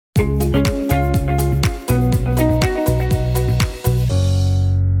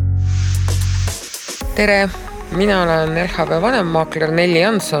Tere, mina olen LHV vanemmaakler Nelli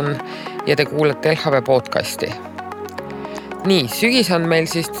Jansson ja te kuulate LHV podcasti. Nii, sügis on meil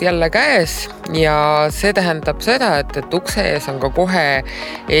siis jälle käes ja see tähendab seda, et ukse ees on ka kohe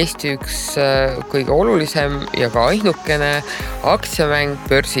Eesti üks kõige olulisem ja ka ainukene aktsiamäng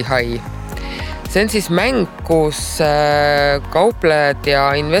Börsihai. See on siis mäng, kus kauplejad ja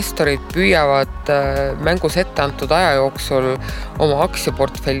investorid püüavad mängus ette antud aja jooksul oma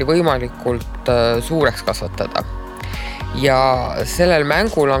aktsiaportfelli võimalikult suureks kasvatada. Ja sellel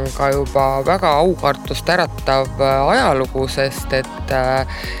mängul on ka juba väga aukartust äratav ajalugu, sest et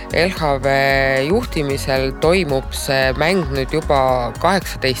LHV juhtimisel toimub see mäng nüüd juba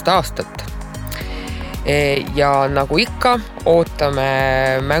 18 aastat. Ja nagu ikka,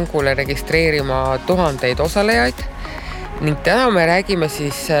 ootame mängule registreerima tuhandeid osalejaid ning täna me räägime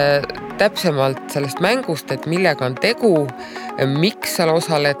siis täpsemalt sellest mängust, et millega on tegu, miks seal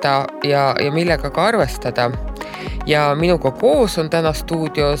osaleda ja millega ka arvestada. Ja minuga koos on täna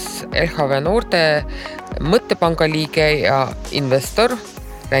stuudios LHV noorte mõttepanga liige ja investor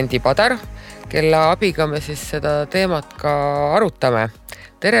Rändi Padar, kelle abiga me siis seda teemat ka arutame.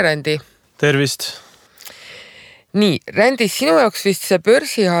 Tere, Rändi! Tervist! Nii, Rändi, sinu jaoks vist see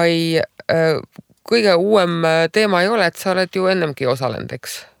Börsihai kõige uuem teema ei ole, et sa oled ju ennemgi osalenud,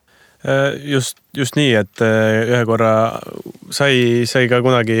 eks? Just nii, et ühe korra sai ka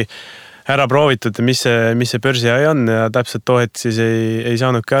kunagi ära proovitud, mis see Börsihai on ja täpselt too hetk siis ei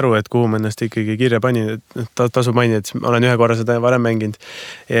saanudki aru, et kuhu ma ennast ikkagi kirja panin, et tasub maini, et olen ühe korra seda varem mänginud.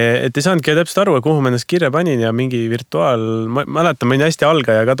 Et ei saanudki täpselt aru, kuhu ma ennast kirja panin ja mingi ma mäletan, ma olin hästi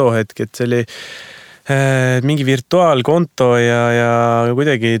algaja ka too hetk, et see oli mingi virtuaalkonto ja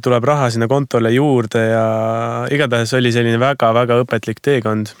kuidagi tuleb raha sinna kontole juurde ja igatahes oli selline väga-väga õpetlik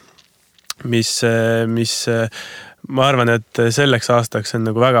teekond, mis ma arvan, et selleks aastaks on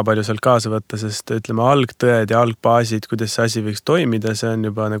nagu väga palju sealt kaasa võtta, sest ütleme algtõed ja algbaasid, kuidas see asi võiks toimida, see on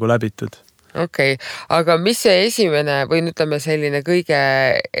juba nagu läbitud. Okei, aga mis see esimene või ütleme selline kõige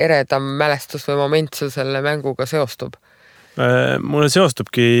eredam mälestus või moment sul selle mänguga seostub? Mulle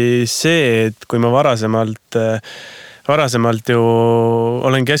seostubki see, et kui ma varasemalt ju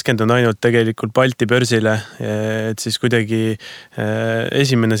olen keskendunud ainult tegelikult Balti börsile, et siis kuidagi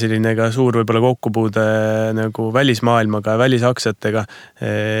esimene selline ka suur võib-olla kokkupuude nagu välismaailmaga ja välisaktsiatega,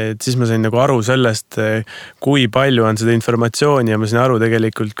 et siis ma sain nagu aru sellest, kui palju on seda informatsiooni ja ma sain aru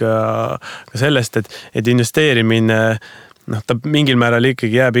tegelikult ka sellest, et investeerimine ta mingil määral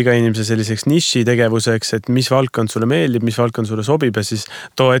ikkagi jääb iga inimese selliseks niši tegevuseks, et mis valdkond sulle meeldib, mis valdkond sulle sobib ja siis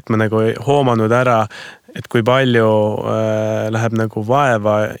too hetk ma nagu hoomanud ära, et kui palju läheb nagu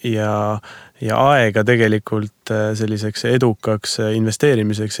vaeva ja aega tegelikult selliseks edukaks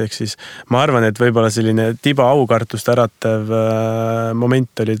investeerimiseks, ehk siis ma arvan, et võib-olla selline tiba aukartust äratav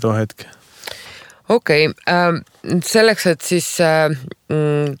moment oli too hetk. Okei, selleks, et siis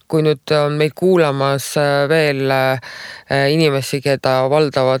kui nüüd on meid kuulamas veel inimesi, keda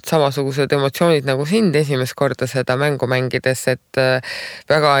valdavad samasugused emotsioonid nagu sind esimest korda seda mängu mängides, et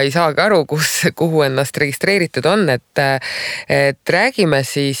väga ei saagi aru, kuhu ennast registreeritud on, et räägime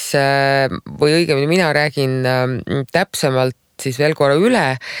siis, või õigemini mina räägin täpsemalt siis veel korra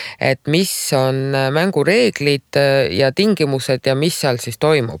üle, et mis on mängureeglid ja tingimused ja mis seal siis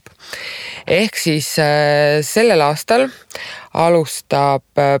toimub. Ehk siis sellel aastal alustab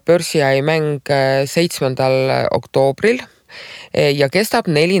Börsihai mäng 7. oktoobril ja kestab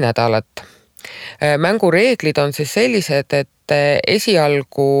 4 nädalat. Mängureeglid on siis sellised, et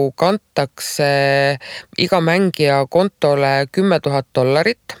esialgu kantakse iga mängija kontole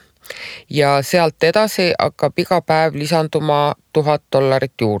 $10,000 ja sealt edasi hakkab iga päev lisanduma $1,000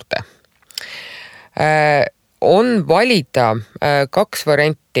 juurde. On valida 2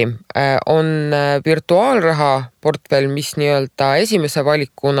 varianti. On virtuaalraha portfell, mis nii-öelda esimese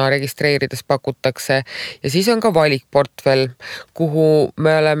valikuna registreerides pakutakse ja siis on ka valikportfell, kuhu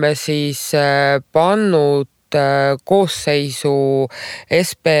me oleme siis pannud koosseisu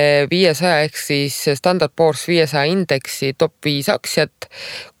SP500 ehk siis Standard Poor's 500 indeksi top 5 aktsiat,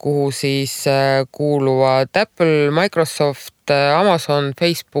 kuhu siis kuuluvad Apple, Microsoft, Amazon,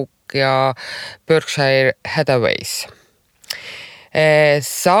 Facebook ja Berkshire Hathaways.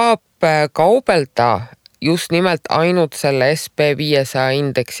 Saab kaubelda just nimelt ainult selle SP500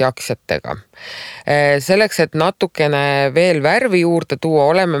 indeksi aktsiatega. Selleks, et natukene veel värvi juurde tuua,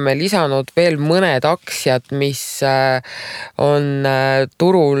 oleme me lisanud veel mõned aktsiad, mis on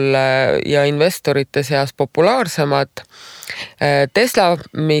turul ja investorite seas populaarsemad. Tesla,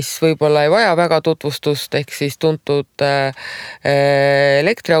 mis võib-olla ei vaja väga tutvustust, ehk siis tuntud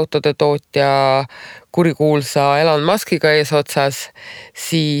elektriautode tootja kurikuulsa Elon Muskiga eesotsas,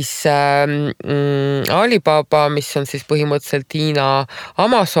 siis Alibaba, mis on siis põhimõtteliselt Hiina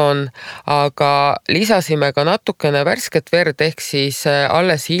Amazon, aga lisasime ka natukene värsket verd, ehk siis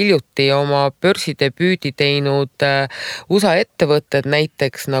alles hiljuti oma börsidebüüdi teinud USA ettevõtted,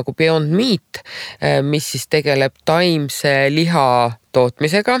 näiteks nagu Beyond Meat, mis siis tegeleb taimse liha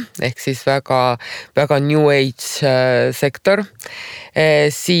tootmisega, ehk siis väga New Age sektor.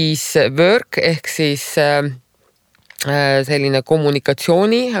 Siis Work ehk siis selline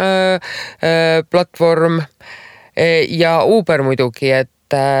kommunikatsiooni platvorm ja Uber muidugi,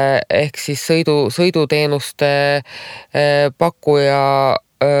 et ehk siis sõiduteenuste pakkuja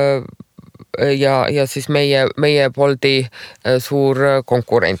ja siis meie Bolti suur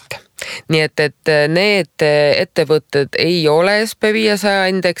konkurent. Nii et need ettevõtted ei ole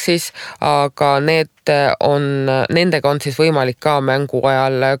SP500 indeksis, aga nendega on siis võimalik ka mängu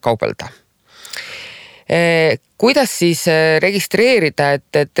ajal kaubelda. Kuidas siis registreerida,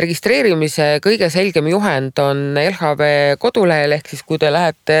 et registreerimise kõige selgem juhend on LHV kodulehel, ehk siis kui te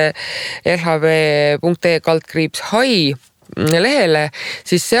lähete lhv.ee/hi lehele,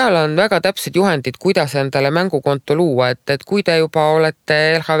 siis seal on väga täpsed juhendid, kuidas endale mängukonto luua, et kui te juba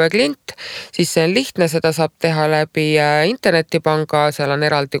olete LHV klient, siis see on lihtne, seda saab teha läbi internetipanga, seal on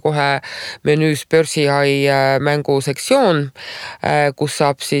eraldi kohe menüüs börsi.hi mängusektsioon, kus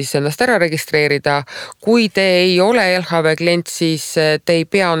saab siis ennast ära registreerida. Kui te ei ole LHV klient, siis te ei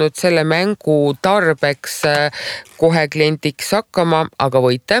pea nüüd selle mängu tarbeks kohe kliendiks hakkama, aga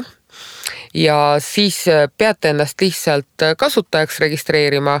võite. Ja siis peate ennast lihtsalt kasutajaks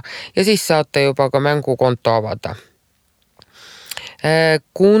registreerima ja siis saate juba ka mängukonto avada.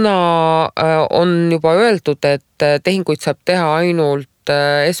 Kuna on juba öeldud, et tehinguid saab teha ainult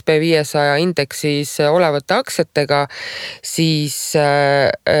SP500 indeksis olevate aktsiatega, siis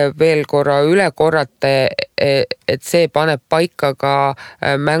veel korra üle korrata, et see paneb paika ka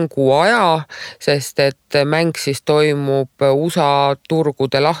mängu aja, sest et mäng siis toimub USA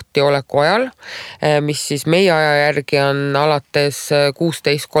turgude lahtioleku ajal, mis siis meie aja järgi on alates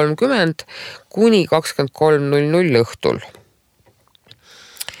 16.30 kuni 23.00 õhtul.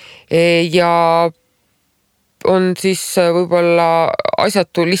 Ja on siis võib-olla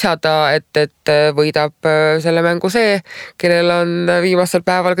asjatu lisada, et võidab selle mängu see, kellel on viimasel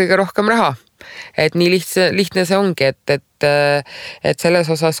päeval kõige rohkem raha. Et nii lihtne see ongi, et selles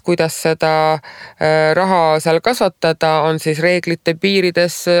osas, kuidas seda raha seal kasvatada, on siis reeglite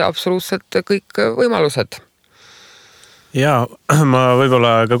piirides absoluutselt kõik võimalused. Ja ma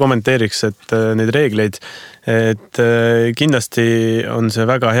võib-olla ka kommenteeriks, et neid reegleid, et kindlasti on see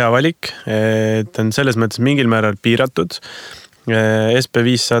väga hea valik, et on selles mõttes mingil määral piiratud.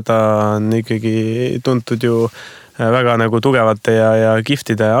 SP500 on ikkagi tuntud ju väga nagu tugevate ja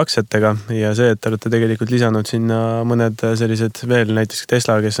kiftide aktsiatega ja see, et te olete tegelikult lisanud sinna mõned sellised veel, näiteks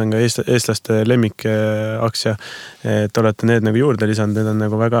Tesla, kes on ka eestlaste lemmik aktsia, et olete need nagu juurde lisanud, need on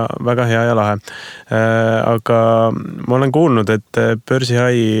nagu väga, väga hea ja lahe. Aga ma olen kuulnud, et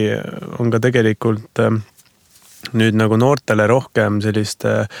börsi.hi on ka tegelikult nüüd nagu noortele rohkem sellist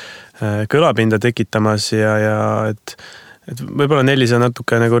kõlapinda tekitamas ja et võib-olla Nelli, sa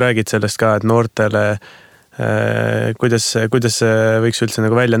natuke nagu räägid sellest ka, et noortele kuidas see võiks üldse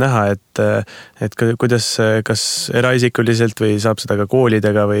nagu välja näha, et kuidas, kas eraisikuliselt või saab seda ka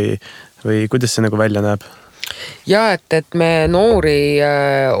koolidega või kuidas see nagu välja näeb? Ja, et me noori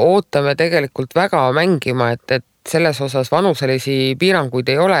ootame tegelikult väga mängima, et selles osas vanuselisi piiranguid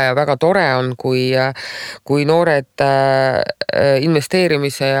ei ole ja väga tore on, kui noored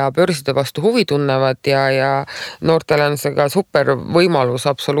investeerimise ja börside vastu huvi tunnevad ja noortel on see ka super võimalus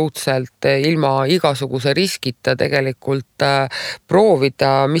absoluutselt ilma igasuguse riskita tegelikult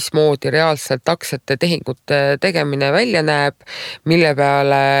proovida, mismoodi reaalselt aktsiate tehingute tegemine välja näeb, mille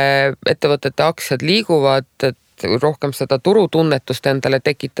peale ettevõtete aktsiad liiguvad, et rohkem seda turutunnetust endale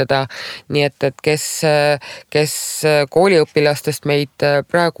tekitada. Nii et kes kooliõpilastest meid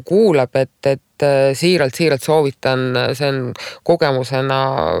praegu kuulab, et siiralt soovitan, see on kogemusena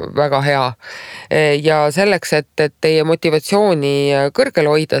väga hea. Ja selleks, et teie motivatsiooni kõrgel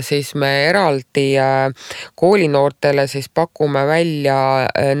hoida, siis me eraldi koolinoortele siis pakume välja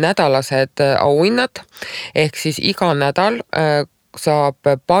nädalased auhinnad, ehk siis iga nädal saab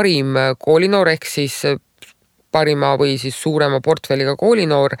parim koolinoor, ehk siis parima või siis suurema portfelliga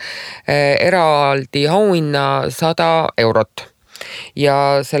koolinoor eraldi auhinna 100 eurot.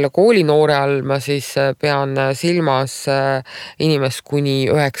 Ja selle koolinoore all ma siis pean silmas inimest kuni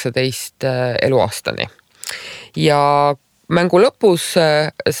 19 eluaastani. Ja mängu lõpus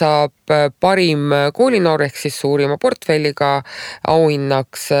saab parim koolinoor ehk siis suurima portfelliga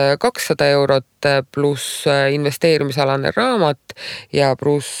auhinnaks 200 eurot pluss investeerimisalane raamat ja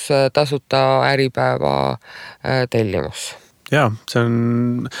pluss tasuta Äripäeva tellimus. Jaa, see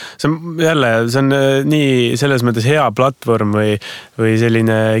on nii selles mõttes hea platvorm või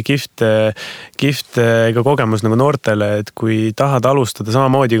selline kihvt ka kogemus nagu noortele, et kui tahad alustada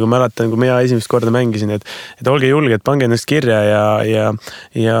samamoodi, kui mäletan, kui mina esimest korda mängisin, et olge julged, pange ennast kirja ja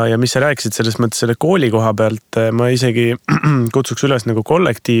mis sa rääkisid selles mõttes selle kooli koha pealt, ma isegi kutsuks üles nagu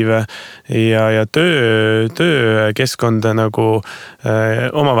kollektiive ja töökeskkonda nagu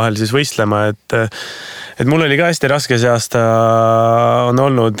omavahel siis võistlema, et mul oli ka hästi raske see aasta on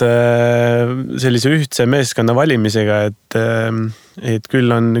olnud sellise ühtse meeskonna valimisega, et küll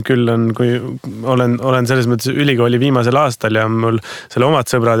on, kui olen selles mõttes ülikooli viimasel aastal ja mul selle omad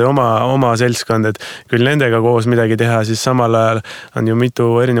sõbrad ja oma seltskond, et küll nendega koos midagi teha, siis samal ajal on ju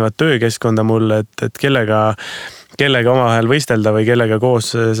mitu erinevat töökeskkonda mul, et kellega omavahel võistelda või kellega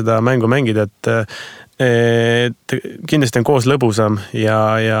koos seda mängu mängida, et kindlasti on koos lõbusam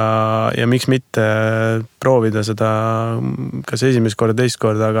ja miks mitte proovida seda kas esimest korda, teist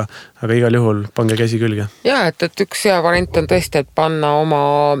korda, aga igal juhul pange käsi külge. Ja, et üks hea variant on tõesti, et panna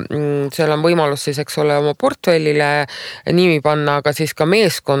seal on võimalus siis, eks ole, oma portfellile nimi panna, aga siis ka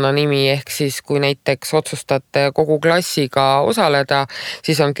meeskonna nimi, ehk siis kui näiteks otsustate kogu klassiga osaleda,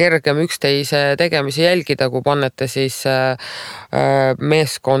 siis on kergem üksteise tegemisi jälgida, kui pannete siis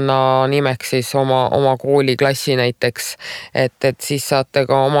meeskonna nimeks siis oma kooliklassi näiteks, et siis saate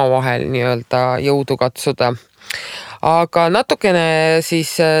ka omavahel nii-öelda jõudu katsuda. Aga natukene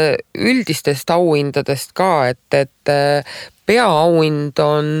siis üldistest auhindadest ka, et peaauhind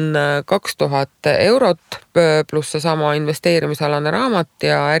on 2000 eurot pluss seesama investeerimisalane raamat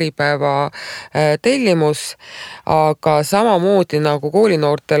ja Äripäeva tellimus, aga samamoodi nagu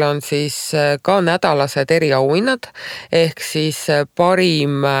koolinoortel on siis ka nädalased eriauhinnad, ehk siis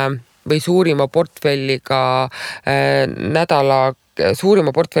parim või suurima portfelli nädala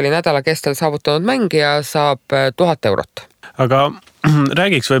kestel saavutanud mängija saab 1000 eurot. Aga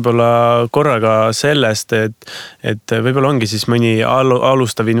räägiks võib-olla korraga sellest, et võib-olla ongi siis mõni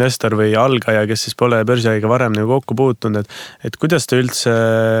alustav investor või algaja, kes siis pole börsiaiga varem nagu kokku puutunud, et kuidas ta üldse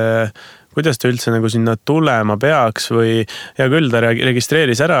nagu sinna tulema peaks või hea küll, ta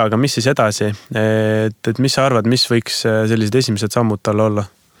registreeris ära, aga mis siis edasi? Et mis sa arvad, mis võiks sellised esimesed sammud tal olla?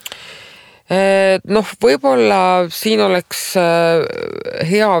 Võib-olla siin oleks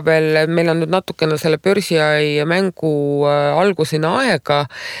hea veel, meil on nüüd natukene selle börsiai mängu alguseni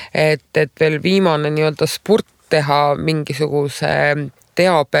aega, et veel viimane nii-öelda spurt teha mingisuguse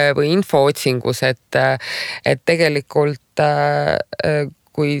teabe või infootsingus, et tegelikult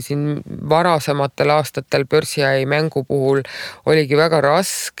kui siin varasematel aastatel börsiai mängu puhul oligi väga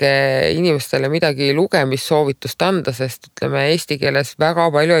raske inimestele midagi lugemissoovitust anda, sest ütleme, eesti keeles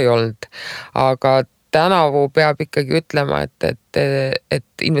väga palju ei olnud. Aga tänavu peab ikkagi ütlema, et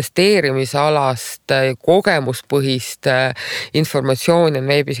investeerimisalast kogemuspõhist informatsiooni on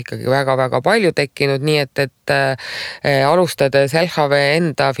veebis ikkagi väga-väga palju tekkinud, nii et alustades LHV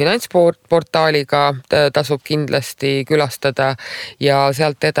enda finantsportaaliga tasub kindlasti külastada ja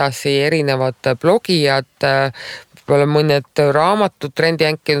sealt edasi erinevad blogijad, võib-olla mõned raamatud,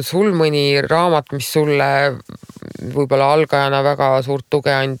 Trendijänki on sul mõni raamat, mis sulle võib-olla algajana väga suurt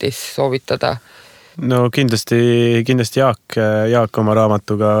tuge andis soovitada? No kindlasti Jaak oma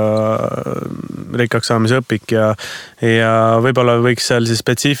raamatuga rikkaks saamise õpik ja võib-olla võiks seal siis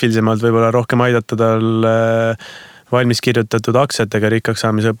spetsiifilisemalt võib-olla rohkem aidata tal valmis kirjutatud aktsiatega rikkaks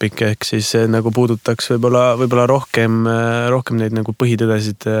saamise õpik, ehk siis nagu puudutaks võib-olla rohkem neid nagu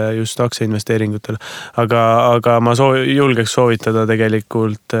põhitõdesid just aktsiainvesteeringutel. Aga ma julgeks soovitada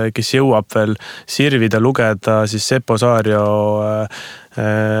tegelikult, kes jõuab veel sirvida, lugeda siis Seppo Saario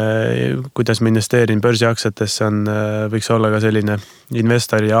kuidas ma investeerin börsiaktsiatesse, võiks olla ka selline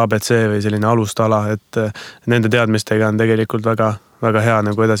investori ABC või selline alustala, et nende teadmistega on tegelikult väga hea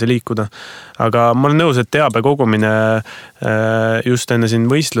nagu edasi liikuda. Aga ma olen nõus, et teabe kogumine just enne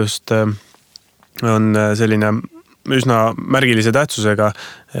siin võistlust on selline üsna märgilise tähtsusega,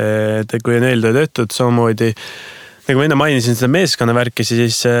 et kui on eeltöö tehtud, samamoodi nagu ma enne mainisin seda meeskonnavärki,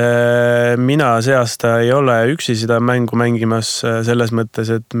 siis mina see aasta ei ole üksi seda mängu mängimas selles mõttes,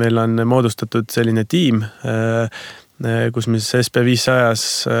 et meil on moodustatud selline tiim, kus mis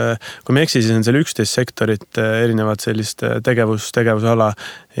SB500-s, kui me eksi, siis on seal 11 sektorit erinevat sellist tegevusala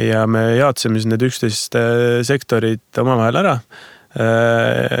ja me jaotasime need 11 sektorit omavahel ära.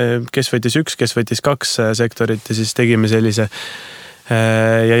 Kes võttis 1, kes võttis 2 sektorit ja siis tegime sellise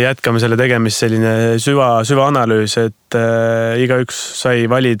ja jätkame selle tegemist selline süvaanalüüs, et igaüks sai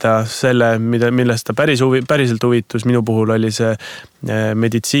valida selle, millest ta päriselt huvitus. Minu puhul oli see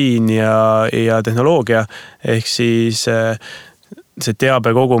meditsiin ja tehnoloogia, ehk siis see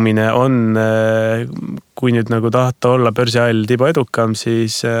teabe kogumine on, kui nüüd nagu tahta olla börsiajal tibu edukam,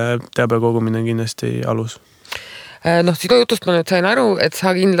 siis teabe kogumine on kindlasti alus. Sinu jutust ma nüüd sain aru, et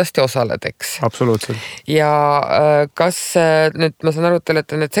sa kindlasti osaled, eks? Absoluutselt. Ja kas nüüd ma saan aru, et te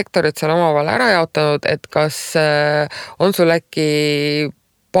olete need sektorid seal omavahel ära jaotanud, et kas on sul äkki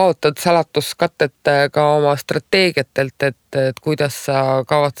paotad salatuskattet ka oma strateegiatelt, et kuidas sa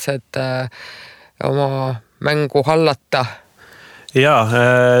kavatsed oma mängu hallata? Jaa,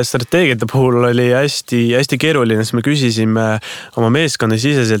 strateegiate puhul oli hästi keeruline, sest me küsisime oma meeskonna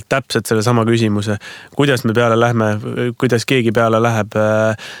siseselt täpselt selle sama küsimuse. Kuidas me peale lähme, kuidas keegi peale läheb.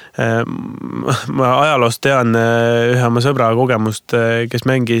 Ma ajaloost tean ühe oma sõbra kogemust, kes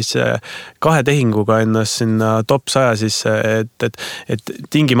mängis 2 tehinguga ennast sinna top 100 sisse, et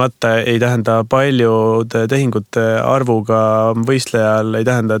tingimata ei tähenda paljude tehingute arvuga võistlejal,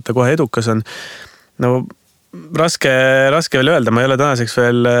 ei tähenda, et ta kohe edukas on. No raske veel öelda, ma ei ole tänaseks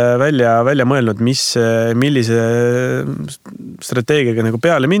veel välja mõelnud, millise strateegiaga nagu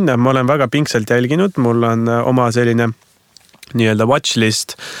peale minna. Ma olen väga pingsalt jälginud, mul on oma selline nii-öelda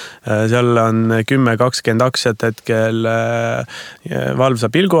watchlist, seal on 10-20 aktsiat hetkel valvsa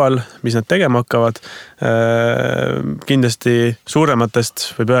pilgu all, mis nad tegema hakkavad. Kindlasti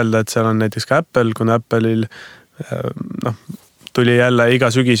suurematest võib öelda, et seal on näiteks ka Apple, kuna Apple'il tuli jälle iga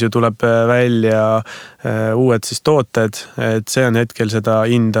sügis ju tuleb välja uued siis tooted, et see on hetkel seda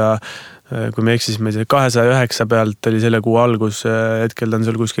hinda, kui me eksisime 209 pealt oli selle kuu algus, hetkel on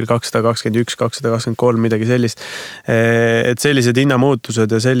seal kuskil 221, 223, midagi sellist. Et sellised hinnamuutused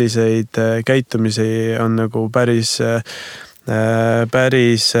ja selliseid käitumisi on nagu päris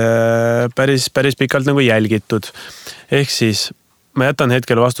pikalt nagu jälgitud. Ehk siis ma jätan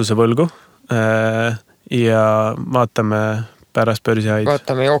hetkel vastuse võlgu ja vaatame pärast börsiaid.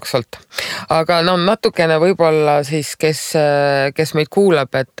 Vaatame jooksvalt. Aga natukene võib-olla siis, kes meid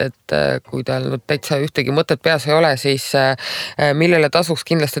kuulab, et kui tal nüüd täitsa ühtegi mõtet peas ei ole, siis millele tasuks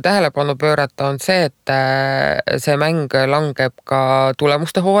kindlasti tähelepanu pöörata on see, et see mäng langeb ka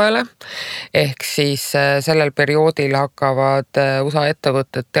tulemuste hooajale. Ehk siis sellel perioodil hakkavad USA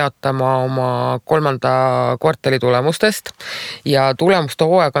ettevõtted teatama oma 3. kvartali tulemustest ja tulemuste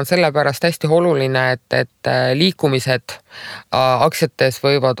hooaeg on sellepärast hästi oluline, et liikumised aktsiates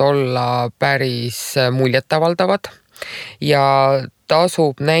võivad olla päris muljetavaldavad ja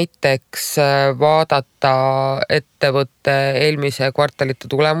tasub näiteks vaadata ettevõtte eelmise kvartalite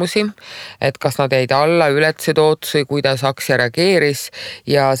tulemusi, et kas nad jäid alla, ületasid ootusi, kuidas aktsia reageeris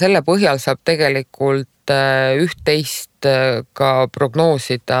ja selle põhjal saab tegelikult üht-teist ka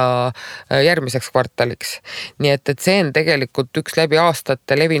prognoosida järgmiseks kvartaliks. Nii et see on tegelikult üks läbi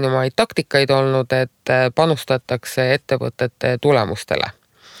aastate levinumaid taktikaid olnud, et panustatakse ettevõtete tulemustele.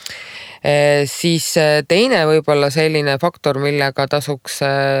 Siis teine võib-olla selline faktor, millega tasuks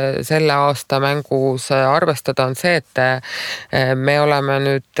selle aasta mängus arvestada, on see, et me oleme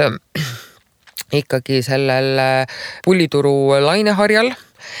nüüd ikkagi sellel pullituru laineharjal,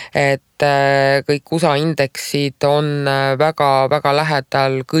 et kõik USA indeksid on väga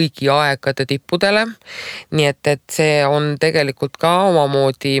lähedal kõigi aegade tippudele. Nii et see on tegelikult ka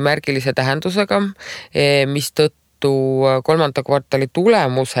omamoodi märgilise tähendusega, mis tõttu 3. kvartali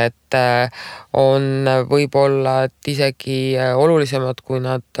tulemused on võib-olla isegi olulisemad, kui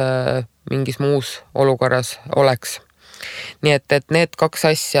nad mingis muus olukorras oleks. Nii et need 2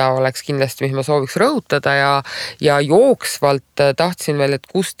 asja oleks kindlasti, mis ma sooviks rõhutada ja jooksvalt tahtsin veel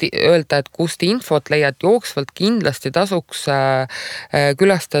öelda, et kust infot leiad, jooksvalt kindlasti tasuks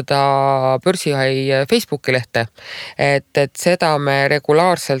külastada Börsihai Facebooki lehte. Et seda me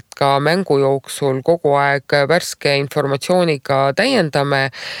regulaarselt ka mängu jooksul kogu aeg värske informatsiooniga täiendame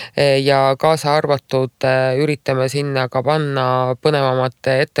ja kaasa arvatud üritame sinna ka panna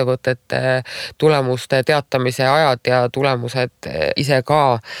põnevamate ettevõtete tulemuste teatamise ajad ja tulemused ise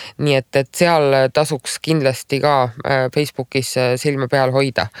ka. Nii et seal tasuks kindlasti ka Facebookis silme peal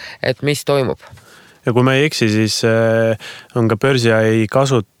hoida, et mis toimub. Ja kui ma ei eksi, siis on ka Börsihai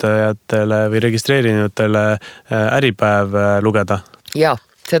kasutajatele või registreerinutele äripäev lugeda. Jaa,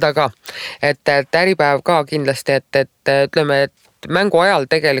 seda ka. Et äripäev ka kindlasti, et ütleme, et mängu ajal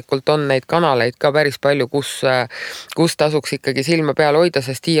tegelikult on neid kanaleid ka päris palju, kus tasuks ikkagi silma peal hoida,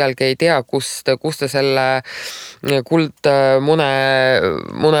 sest iialgi ei tea, kust te selle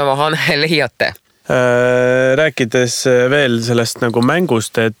kuldmunevahane leiate. Rääkides veel sellest nagu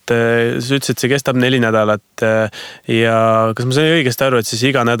mängust, et sa ütlesid, see kestab 4 nädalat ja kas ma sain õigesti aru, et siis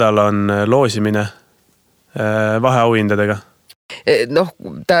iga nädal on loosimine vaheauhindadega?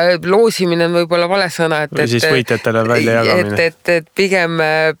 Loosimine on võib-olla vale sõna, või siis võitjatele välja jagamine. Et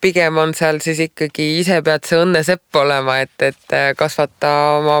pigem on seal siis ikkagi ise pead see õnnesepp olema, et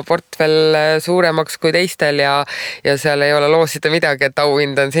kasvata oma portfell suuremaks kui teistel ja seal ei ole loosida midagi, et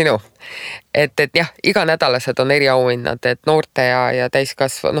auhind on sinu. Et jah, iga nädalased on eri auhinnad, et noorte ja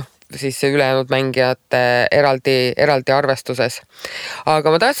täiskasvanu, siis ülejäänud mängijate eraldi arvestuses.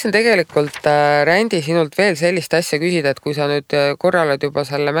 Aga ma tahtsin tegelikult, Randi, sinult veel sellist asja küsida, et kui sa nüüd korra oled juba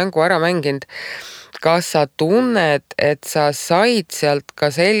selle mängu ära mänginud, kas sa tunned, et sa said sealt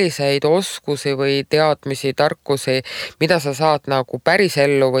ka selliseid oskusi või teadmisi, tarkusi, mida sa saad nagu päris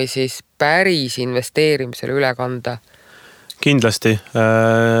ellu või siis päris investeerimisele üle kanda? Kindlasti.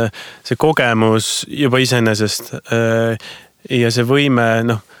 See kogemus juba iseenesest ja see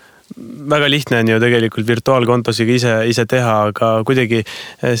võime, väga lihtne on ju tegelikult virtuaalkontosiga ise teha, aga kuidagi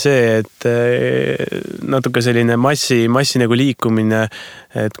see, et natuke selline massi nagu liikumine,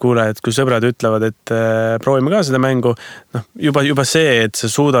 et kuule, et kui sõbrad ütlevad, et proovime ka seda mängu, juba see, et sa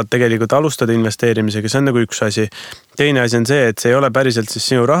suudad tegelikult alustada investeerimisega, see on nagu üks asi. Teine asi on see, et see ei ole päriselt siis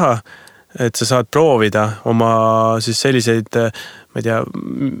sinu raha, et sa saad proovida oma siis selliseid, ma ei tea,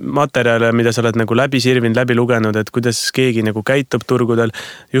 materjale, mida sa oled nagu läbi sirvinud, läbi lugenud, et kuidas keegi nagu käitub turgudel,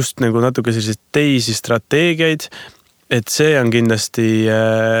 just nagu natuke selliseid teisi strateegiaid, et see on kindlasti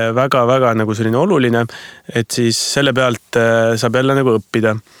väga-väga nagu selline oluline, et siis selle pealt saab jälle nagu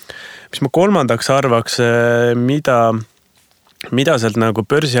õppida. Mis ma kolmandaks arvaks, mida sealt nagu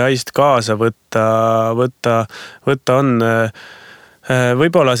börsihaist kaasa võtta on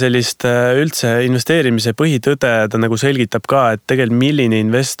võib-olla sellist üldse investeerimise põhitõde, ta nagu selgitab ka, et tegelikult milline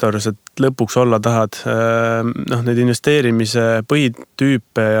investor sa lõpuks olla tahad. Need investeerimise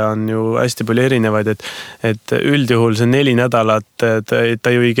põhitüüpe on ju hästi palju erinevaid, et üldjuhul see 4 nädalat, ta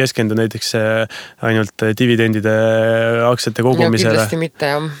ju ei keskendu näiteks ainult dividendide aktsiate kogumisele. Ja kindlasti mitte,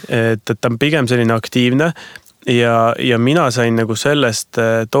 jah. Et ta on pigem selline aktiivne ja mina sain nagu sellest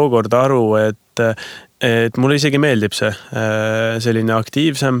tookord aru, et mulle isegi meeldib see selline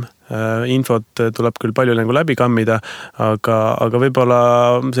aktiivsem, infot tuleb küll palju nagu läbi kammida, aga võib-olla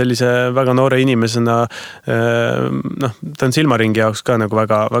sellise väga noore inimesena, ta on silmaringi jaoks ka nagu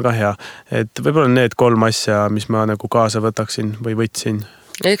väga, väga hea. Et võib-olla need 3 asja, mis ma nagu kaasa võtaksin või võtsin.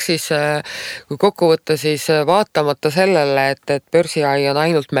 Ehk siis, kui kokku võtta, siis vaatamata sellele, et börsihai on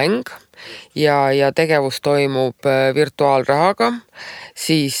ainult mäng ja tegevus toimub virtuaalrahaga,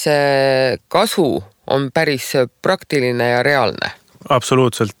 siis kasu on päris praktiline ja reaalne.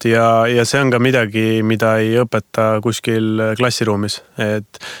 Absoluutselt ja see on ka midagi, mida ei õpeta kuskil klassiruumis.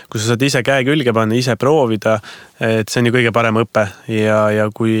 Et kui sa saad ise käe külge panna, ise proovida, et see on ju kõige parem õpe ja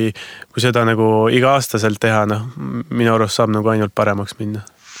kui seda nagu iga-aastaselt teha, minu arust saab nagu ainult paremaks minna.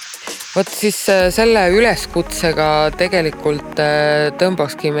 Võt siis selle üleskutsega tegelikult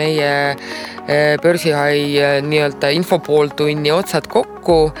tõmbakski meie börsihai nii-öelda infopooltunni otsad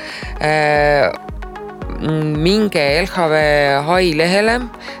kokku. Minge LHV Hai lehele,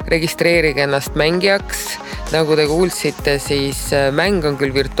 registreerige ennast mängijaks. Nagu te kuulsite, siis mäng on küll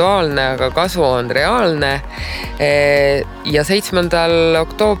virtuaalne, aga kasu on reaalne. Ja 7.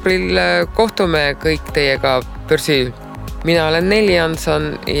 oktoobril kohtume kõik teiega börsil. Mina olen Nelli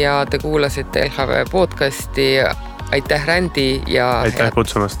Jansson ja te kuulasite LHV podcasti. Aitäh, Randi ja aitäh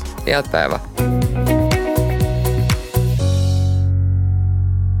kutsumast. Head päeva.